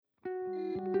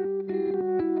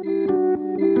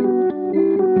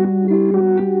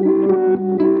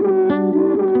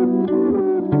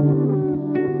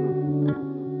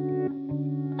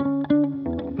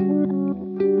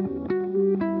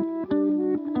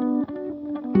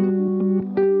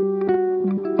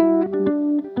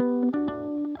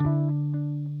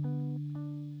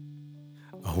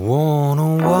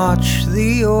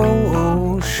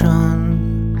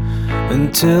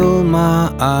till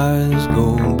my eyes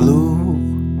go blue,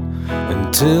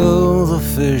 until the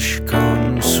fish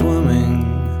come swimming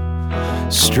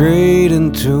straight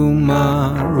into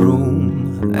my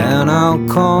room. And I'll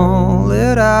call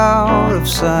it out of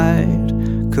sight,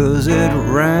 'cause it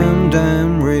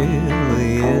damn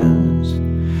really is.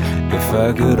 If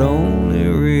I could only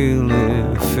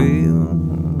really feel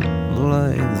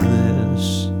like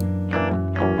this.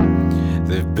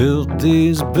 They've built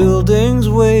these buildings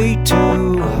way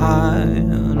too high,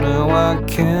 now I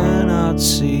cannot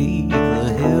see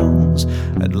the hills.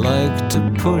 I'd like to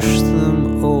push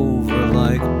them over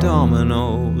like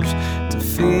dominoes, to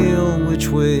feel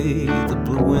which way the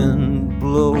wind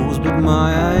blows. But my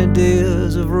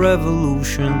ideas of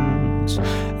revolutions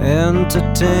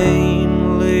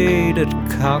entertain late at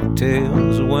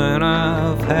cocktails, when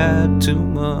I've had too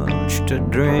much to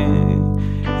drink.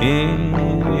 And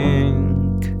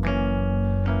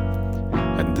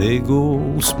they go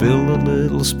spill a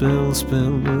little, spill,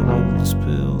 spill a little,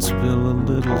 spill, spill a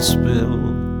little, spill.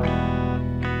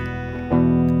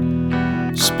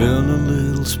 Spill a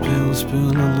little, spill,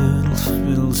 spill a little,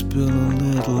 spill, spill a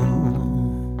little.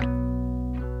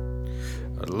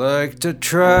 I'd like to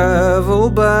travel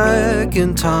back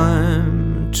in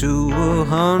time to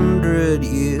 100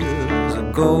 years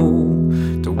ago,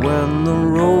 to when the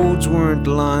roads weren't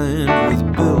lined with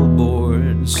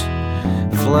billboards,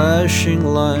 flashing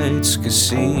lights,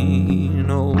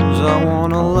 casinos. I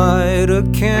wanna light a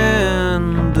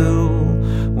candle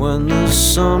when the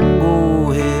sun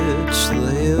hits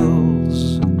the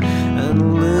hills, and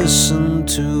listen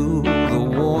to the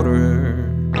water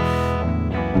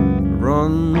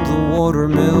run the water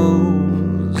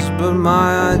mills. But my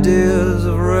ideas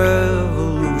of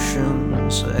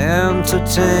revolutions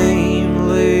entertain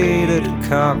late at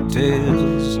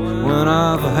cocktails, when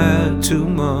I've had too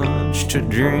much to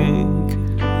drink.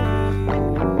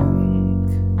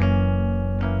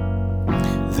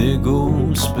 They go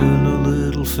spill a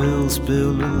little, fill,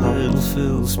 spill a little,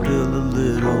 fill, spill a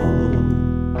little.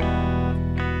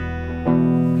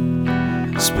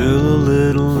 Spill a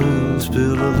little,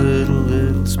 spill a little,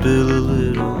 little, spill a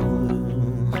little.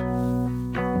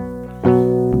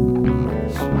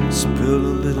 Spill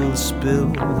a little, spill,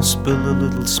 spill a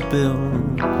little, spill,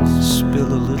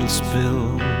 spill a little,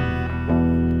 spill.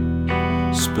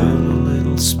 Spill a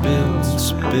little, spill,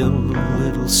 spill a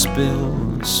little,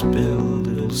 spill, spill a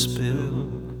little,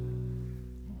 spill.